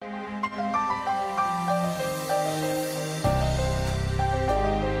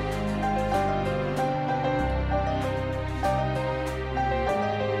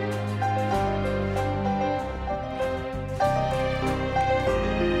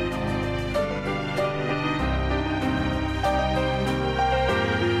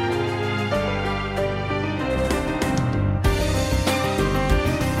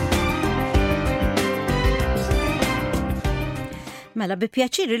Mela, bi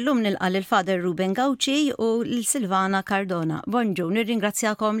pjaċir illum nilqa' lill-Father Rueben Gauci u l-Sylvana Cardona. Bonġu,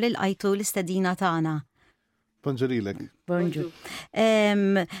 nirringrazzjakom li lqajtu l-istedina tagħna. Bonġu lilek. Bonġu.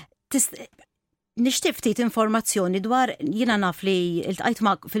 Nixtieq ftit informazzjoni dwar jiena naf li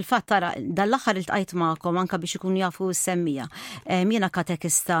iltqajt fil-fatt tara dal-aħħar iltqajt magħkom anke biex ikunu jafu s-semmija. Jiena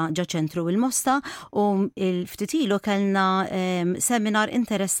katekista ġo ċentru il-Mosta u ftit ilu kellna seminar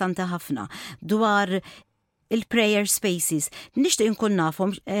interessanti ħafna dwar il-prayer spaces. Nixtieq inkun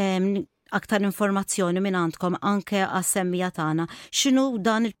nafhom aktar informazzjoni minn għandkom anke għas-semmija tagħna. X'inhu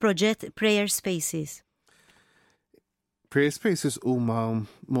dan il-proġett Prayer Spaces? Prayer Spaces huma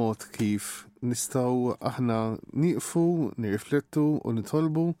mod kif nistgħu aħna nieqfu, nirriflettu u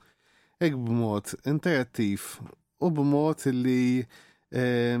nitolbu hekk b'mod interattiv u b'mod li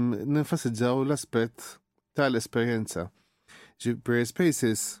nenfasizzaw l-aspett tal-esperjenza. Prayer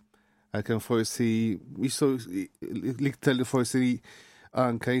Spaces għalkemm forsi l-iktar li forsi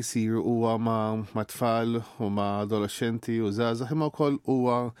anke jsiru huwa ma' tfal u ma' adolescenti u żgħażagħ imma wkoll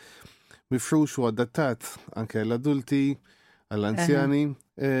huwa mifrux u adattat anke l-adulti, għall-anzjani,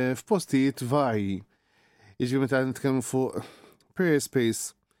 f'postijiet varji. Jiġri meta nitkellmu fuq prayer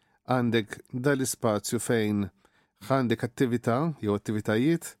space għandek dal-ispazju fejn għandek attività jew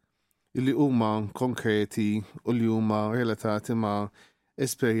attivitajiet li huma konkreti u li huma relatati ma'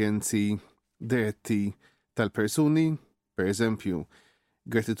 esperjenzi diretti tal-persuni, per eżempju,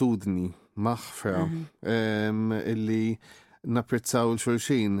 gratitudni, maħfra, illi napprezzaw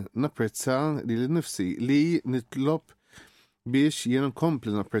l-xulxin, napprezza li l-nifsi, li nitlob biex jena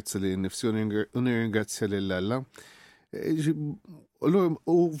nkompli napprezza li l-nifsi u nirringrazzja l-Alla.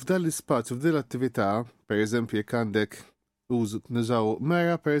 U f'dal l-ispazju, f'dal l-attività, per eżempju, jek għandek nużaw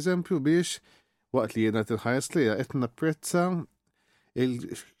mera, per eżempju, biex waqt li jena tilħajas li qed napprezza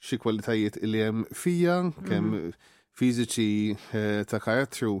xi kwalitajiet li hemm fija, kemm fiżiċi ta'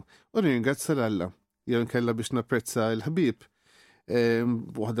 karattru, u nirringrazzja l-Alla. Jew nkella biex napprezza l-ħbieb.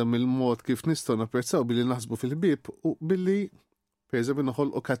 Waħda mill-mod kif nistgħu napprezzaw billi naħsbu fil-ħbieb u billi pereżempju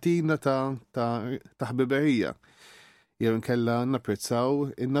noħolqu katina ta' ħbiberija. Jew nkella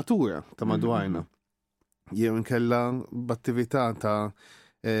napprezzaw in-natura ta' madwarna. Jew nkella b'attività ta'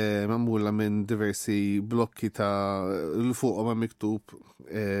 mamula minn diversi blokki ta' l-fuq ma' miktub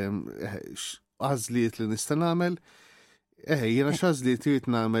għażliet li nista' nagħmel. Jiena x'għażliet trid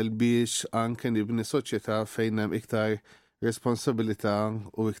nagħmel biex anke nibni soċjetà fejn hemm iktar responsabilità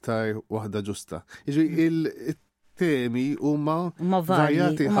u iktar waħda ġusta. Jiġri il-temi huma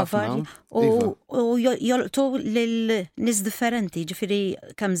varjati ħafna. U jolqtu lil nies differenti, ġifieri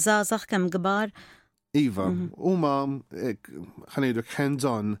kemm żgħażagħ kemm kbar. Iva, huma ħanejduk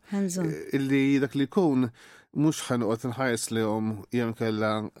hands-on, illi dak li jkun mhux ħanqod nħares lihom jew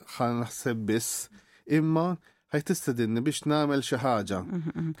kellha ħanaħseb biss, imma ħajtistedinni biex nagħmel xi ħaġa.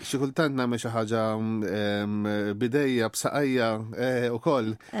 Xi kultant nagħmel xi ħaġa bidejja b'saqajja ukoll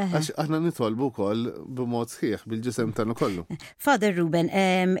għax aħna nitolbu wkoll b'mod sħiħ bil-ġisem tagħna kollu. Father Ruben,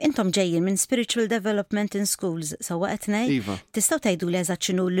 intom ġejjin minn Spiritual Development in Schools, sewwa qed ngħid. Iva. Tistgħu tgħidu li eżatt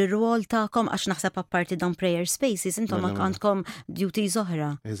x'inhu l-rwol tagħkom għax naħseb apparti dawn prayer spaces intom għandkom duties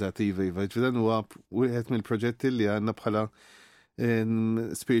oħra. Eżatt, iva. Dan huwa wieħed mill-proġetti li għandna bħala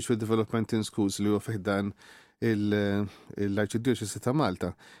Spiritual Development in Schools li huwa fih dan l-Arċidjoċesi ta'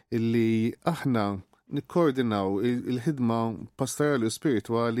 Malta, illi aħna nikkoordinaw il-ħidma pastorali u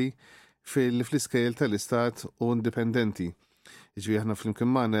spirituali fl-iskejjel tal-istat u indipendenti. Ġvi aħna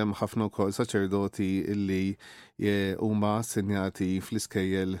fl-imkien magħna hemm ħafna wkoll saċerdoti illi huma assenjati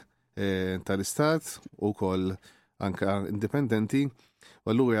fl-iskejjel tal-istat u wkoll anke indipendenti.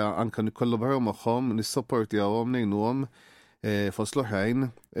 U allura anke nikkollaboraw magħhom, nissopportjawhom, ngħinuhom fost l-oħrajn.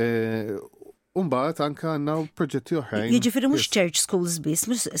 Umbaħt anka għanna proġetti oħrajn. Jiġifieri mhux church schools biss,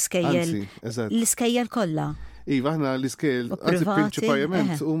 mhux skejjel. L-iskejjel kollha. Iva, aħna l-iskejjel,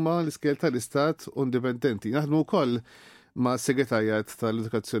 prinċipalment huma l-iskejjel tal-istat u indipendenti. Naħdmu wkoll ma' segretarjat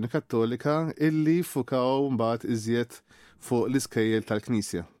tal-Edukazzjoni Kattolika illi fukaw mbagħad iżjed fuq l-iskejjel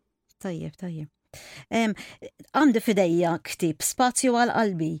tal-Knisja. Tajjeb. Għandi fidejja ktib Spazju għal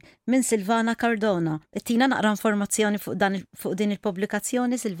qalbi minn Sylvana Cardona. Tina naqra informazzjoni fuq din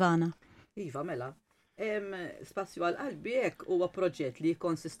il-pubblikazzjoni, Sylvana. Iva, mela. Spazju għal qalbi hekk huwa proġett li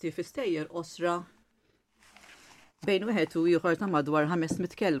jkonsisti fi stejjer osra bejn wieħed u ieħor ta' madwar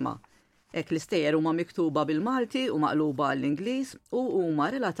 500 kelma. Hekk l-istejjer huma miktuba bil-Malti u maqluba għall-Ingliż u huma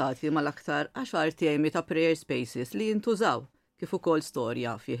relatati mal-aktar 10 temi ta' prayer spaces li jintużaw kif ukoll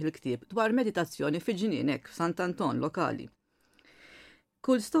storja fih il-ktieb dwar meditazzjoni fi ġinienek f'Sant'Anton lokali.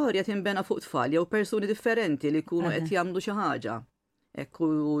 Kull storja tinbena fuq tfal jew persuni differenti li jkunu qed jagħmlu xi ħaġa.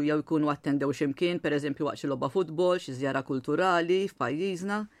 Ekku jew ikunu attendew x'imkien, pereżempju waqt xi logħba futbol, xi żjara kulturali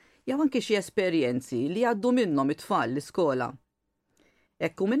f'pajjiżna, jew anke xi esperjenzi li għaddu minnhom it-tfal l-iskola.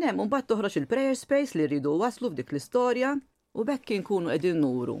 Ekku minn hemm imbagħad toħroġ il-prayer space li rridu waslu f'dik l-istorja u bekk inkunu qegħdin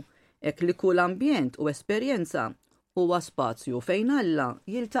nuru. Hekk li kull ambjent u esperjenza huwa spazju fejn Alla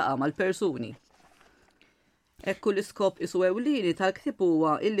jiltaqa' mal-persuni. Ekku l-iskop isu ewlieni tal-ktib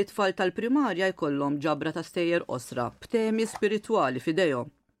huwa illi tfal tal-primarja jkollhom ġabra ta' stejjer osra b'temi spiritwali f'idejhom.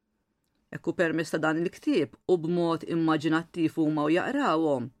 Ekku permezz ta' dan il-ktieb u b'mod immaġinattiv huma u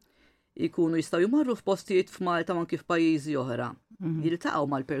jaqrawhom jkunu jistgħu jmorru f'postijiet f'Malta anke f'pajjiżi oħra. Jiltaqgħu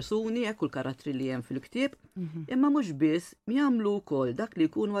mal-persuni ekku l-karattri li hemm fil-ktieb, imma mhux biss jagħmlu wkoll dak li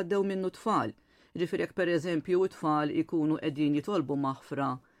jkunu għaddew minnu tfal. Ġifieri jekk pereżempju t-tfal ikunu qegħdin jitolbu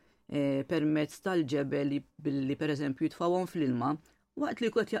maħfra permezz tal-ġebel billi pereżempju jitfawhom fl-ilma, waqt li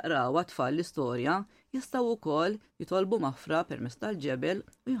qed jaqraw tfal l-istorja jistgħu wkoll jitolbu maħfra permezz tal-ġebel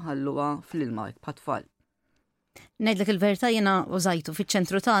u jħalluha fl-ilma bħat-tfal. Ngħidlek il-verità jiena użajtu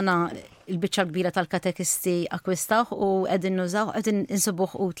fiċ-ċentru tagħna il-biċċa kbira tal-katekisti akkwistaw u qegħdin nużaw qegħdin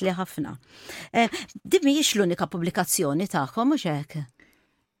insibuh utli ħafna. Din mhijiex l-unika pubblikazzjoni tagħkom mhux hekk?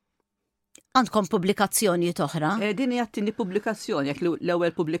 Għandkom pubblikazzjoni oħra? Din hija t-tieni pubblikazzjoni, jekk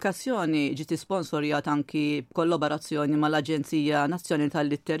l-ewwel pubblikazzjoni ġiet isponsorjat anki b'kollaborazzjoni mal-Aġenzija Nazzjonali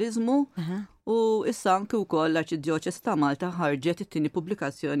tal-Litterizmu u issa anki wkoll l-Arċidjoċes ta' Malta ħarġet it-tieni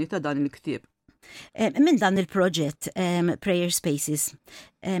pubblikazzjoni ta' dan il-ktieb. Minn dan il-proġett Prayer Spaces,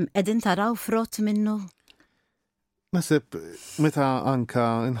 qegħdin taraw frott minnu? Nasib, meta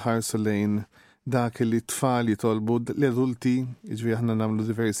anka nħarsu lejn dak li tfal jitolbu l-adulti, iġvi aħna nagħmlu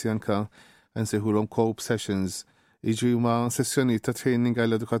diversi anka nsejħulhom cope sessions, iġi ma sessjoni ta' training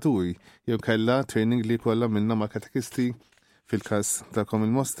għall-edukaturi, jew kella training li kollha minna ma' katekisti fil-każ tagħkom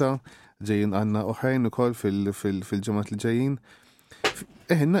il-Mosta, ġejjin għandna oħrajn ukoll fil-ġimgħat li ġejjin.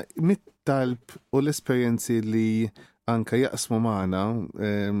 Mit-talb u l-esperjenzi li anka jaqsmu magħna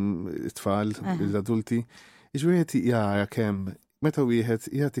it-tfal, l-adulti, iġwi jara kemm meta wieħed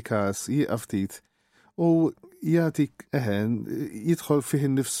jagħti każ jieqaf ftit u jagħti jidħol fih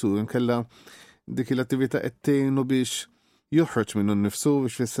innifsu inkella dik l-attività qed tgħinu biex joħroġ minnu nnifsu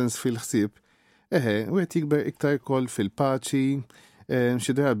biex fis-sens fil-ħsieb. Wieħed jikber iktar ukoll fil-paċi,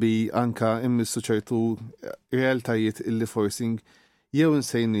 xi drabi anka immissu ċertu realtajiet illi forsi jew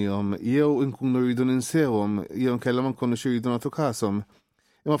insejnihom, jew nkunu rridu ninsewhom, jew nkella ma nkunux irridu nagħtu każhom.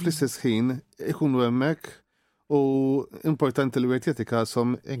 Imma fl-istess ħin ikunu hemmhekk u importanti li wieħed jagħti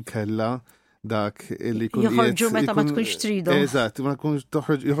każhom inkella dak li jkun joħorġu meta ma tkunx tridhom. Eżatt,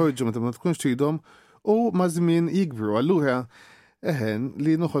 joħorġu meta ma tkunx tridhom u ma' żmien jikbru. Allura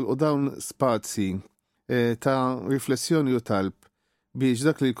li noħolqu dawn spazji ta' riflessjoni u talb biex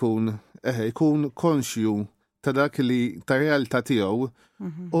dak li jkun konxju ta' dak li ta' realtà tiegħu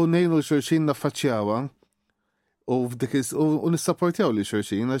u ngħinu xulxin naffaċċjawha u nissapportjaw li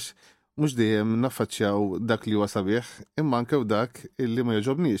xulxin għax mhux dejjem naffaċċjaw dak li huwa sabiħ, imma anke dak illi ma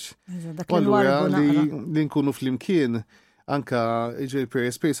jogħġobniex. Allura li nkunu flimkien anka iġi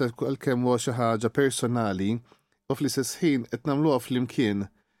prayer space għalkemm huwa xi ħaġa personali u fl-istess ħin qed nagħmluha flimkien.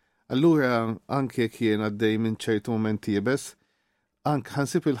 Allura anke kien għaddej minn ċertu momenti jibes, anke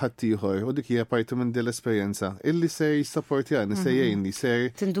ħansib il-ħaddieħor u dik hija parti minn din l-esperjenza illi se jissapportjani, se jgħinni, se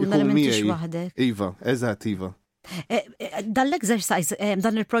tinduna li m'intix waħdek. Iva, eżatt iva. Dan l-exercise,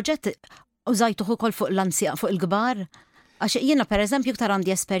 dan il-proġett użajtuħu kol fuq l-ansja, fuq il-gbar? Għax jiena per eżempju ktar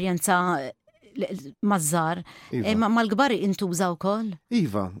għandi esperjenza mażżar, ma l-gbar intużaw kol?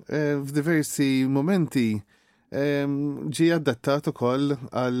 Iva, f'diversi momenti ġi adattat ukoll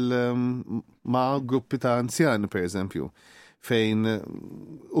għal ma' gruppi ta' anzjani per eżempju, fejn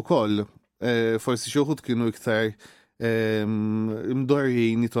ukoll forsi xi wħud kienu iktar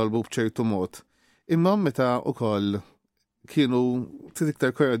mdorrin jitolbu b'ċertu mod. Imma meta ukoll kienu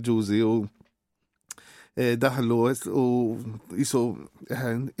iktar koraġġużi u daħlu u jisu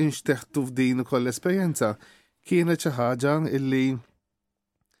inxteħtu f'din ukoll l-esperjenza, kienet xi ħaġa illi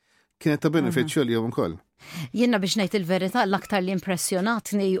kienet ta' benefiċċju li jom ukoll. Jiena biex ngħid il-verità l-aktar li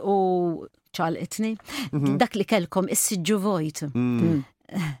impressjonatni u ċalqitni dak li kellkom is-siġġu vojt.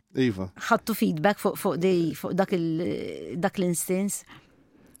 Iva. Ħadtu feedback fuq dak l-instins?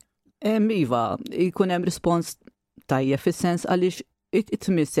 Iva, jkun hemm rispons tajjeb fis-sens għaliex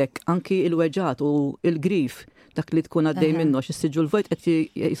it-tmissek anki il-weġat u il-grif dak li tkun għaddej minnu għax is-siġġu l-vojt qed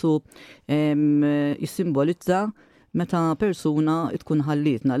jisu jissimbolizza meta persuna tkun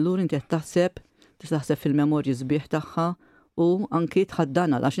ħallitna. Allura inti qed taħseb fil-memorji sbieħ tagħha u anki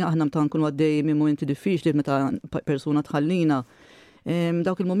tħaddana għax aħna meta nkunu għaddej minn momenti diffiċli meta persuna tħallina.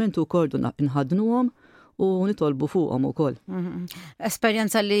 Dawk il-momenti wkoll nħadnuhom u nitolbu fuqhom ukoll.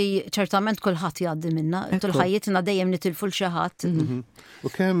 Esperjenza li ċertament kulħadd jgħaddi minna, tul ħajjitna dejjem nitilfu l xi ħadd. U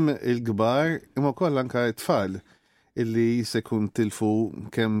kemm il-kbar imma wkoll anke t-tfal illi se jkun tilfu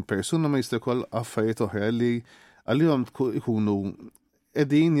kemm persuna ma jista' jkoll affarijiet oħra li għalihom ikunu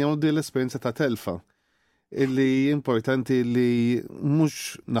qegħdin jgħoddu l-esperjenza ta' telfa. Illi importanti li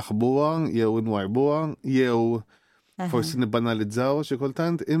mhux naħbuha jew nwarbuha jew forsi nibbanalizzaw xi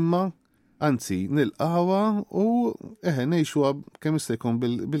kultant imma anzi nilqawha u ngħixuha kemm jista' jkun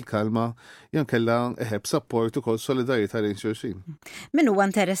bil-kalma jew kellha b'sapport ukoll solidarjetà lejn xulxin. Min huwa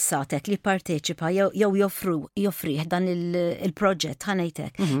interessatek li parteċipa jew joffrih dan il-proġett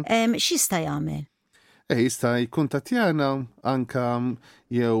ħanejtek. X'jista' jagħmel? Jista' jkuntattjana anka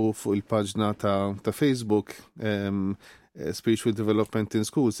jew fuq il-paġna ta' Facebook Spiritual Development in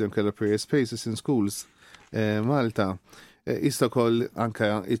Schools jew kellha Prayer Spaces in Schools Malta. Jista' wkoll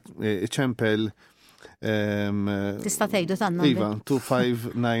anka iċempel tista' tgħidu tan-numru. Iva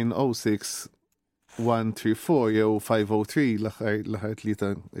 25906 134 jew 503 l-aħħar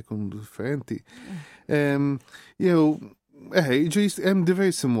tlieta ikun differenti. Jew ġist hemm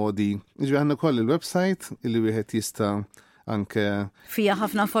diversi modi. Għandna koll il-website illi wieħed jista' anke fija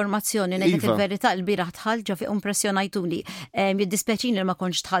ħafna informazzjoni ngħidlek il-verità l-bieraħ tħall ġo fi impressjonajtuni. Jiddispjaċini li ma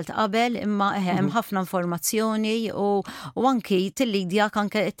kontx tħalt qabel imma hemm ħafna informazzjoni u anki tillidjak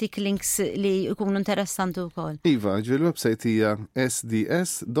anke tik links li jkunu interessanti wkoll. Iva, il-website hija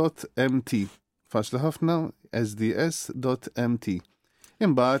sds.mt. Faċli ħafna sds.mt.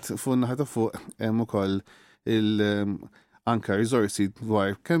 Imbagħad fuq naħa ta' fuq hemm ukoll anka risorsi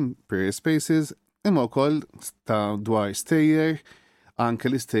dwar kemm prayer spaces, imma wkoll ta' dwar stejjer, anke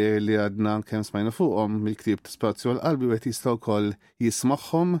l-istejjer li għadna kemm smajna fuqhom mill-ktieb ta' Spazju għall-Qalbi wieħed jista' wkoll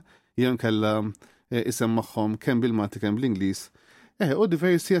jismagħhom jew kellha isem magħhom kemm bil-Malti kemm bl-Ingliż. U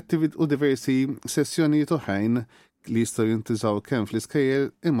diversi sessjonijiet oħrajn li jistgħu jintużaw kemm fl-iskejjel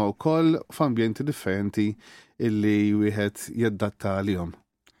imma wkoll f'ambjenti differenti illi wieħed jaddatta għalihom.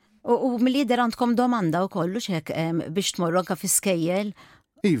 U mill-lider għandkom domanda u kollu xek biex tmorru anka fi skejjel?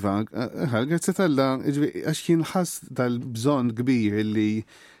 Iva, grazzi tal-la, għax kien ħass tal-bżon kbir li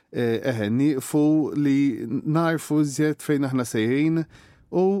nieqfu li narfu zjed fejn aħna sejrin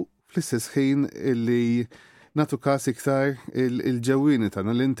u fl-istess ħin li natu kas iktar il-ġewwini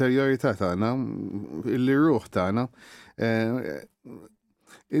tagħna, l-interjorità tagħna, il-ruħ tagħna.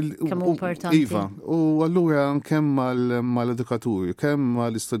 Kemm importanti. Iva, u allura kemm mal-edukaturi, kemm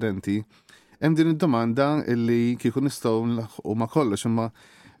mal-istudenti, hemm din id-domanda illi kieku nistgħu u ma kollox imma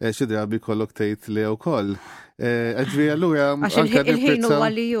xi drabi kollok tgħid li wkoll. Ġifieri allura il-ħin huwa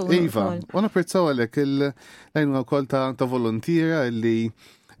li hu. Iva, u napprezzaw għalhekk il-għajnuna wkoll ta' volontira illi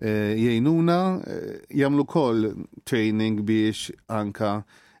jgħinuna jagħmlu wkoll training biex anka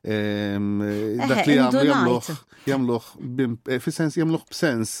dak li jamluħ fis-sens jamluħ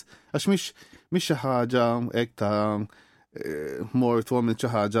b'sens għax mhix xi ħaġa hekk ta' mort u għamil xi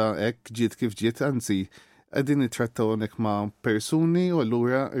ħaġa hekk ġiet kif ġiet, anzi qegħdin nittrattaw hawnhekk ma' persuni u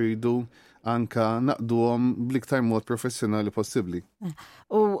allura rridu anka naqduhom bl-iktar mod professjonali possibbli.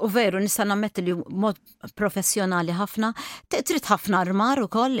 U veru nista' nammetti li mod professjonali ħafna, trid ħafna armar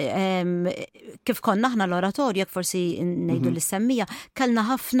ukoll kif konna aħna l-oratorju jekk forsi ngħidu l-semmija, kellna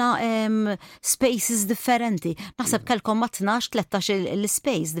ħafna spaces differenti. Naħseb kellkom ma 12-13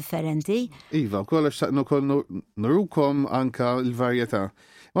 l-space differenti. Iva, kollox xaqnu wkoll nurukom anka l-varjetà.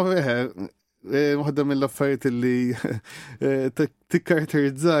 Ma waħda mill-affarijiet li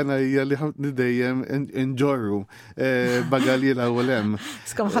tikkaratterizzana hija li dejjem inġorru bagalji l-ewwel hemm.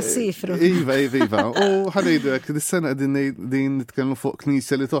 Skam ħassifru. Iva. U ħanejdek dis-sena din nitkellmu fuq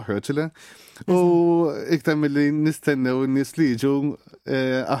knisja li toħroġ le. U iktar milli nistennew in-nies li jiġu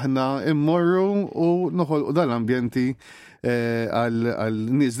aħna immorru u noħolqu dal-ambjenti għal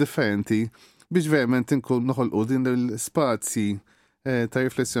nies differenti biex verament inkun noħolqu din l-spazji ta'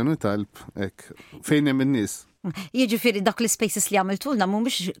 riflessjoni talb fejn hemm in-nies. Jiġifieri dak l-spaces li għamiltulna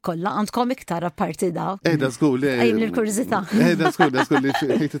mhumiex kollha għandkom iktar apparti daw. Da żgur li għajn il-kurżità. Da żgur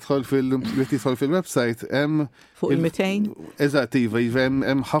li tidħol fil-website hemm fuq il-200. Eżatt iva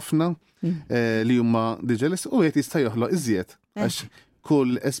hemm ħafna li huma diġelis u qed jista' joħloq iżjed għax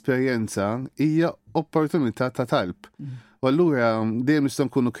kull esperjenza hija opportunità ta' talb. U allura dejjem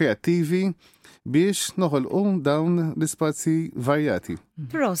nistgħu nkunu kreattivi biex noħolqu dawn l-ispazji varjati.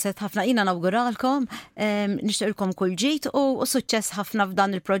 Proset ħafna, jina nawguralkom, nixtieqilkom kull ġid u suċċess ħafna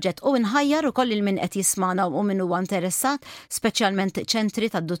f'dan il-proġett u nħajjar ukoll il min qed jismana u min huwa interessat, speċjalment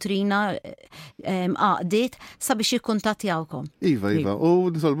ċentri tad-dottrina għaqdiet sabiex jikkuntattjawkom. Iva, u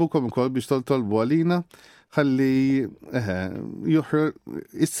nitolbukom ukoll biex tolbu għalina ħalli joħroġ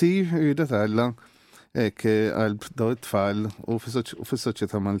issir irida tagħla ek għal daw it-tfal u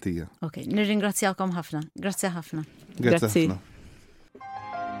fis-soċjetà Maltija. Ok, nirringrazzjakom ħafna. Grazzi ħafna. Grazzi ħafna.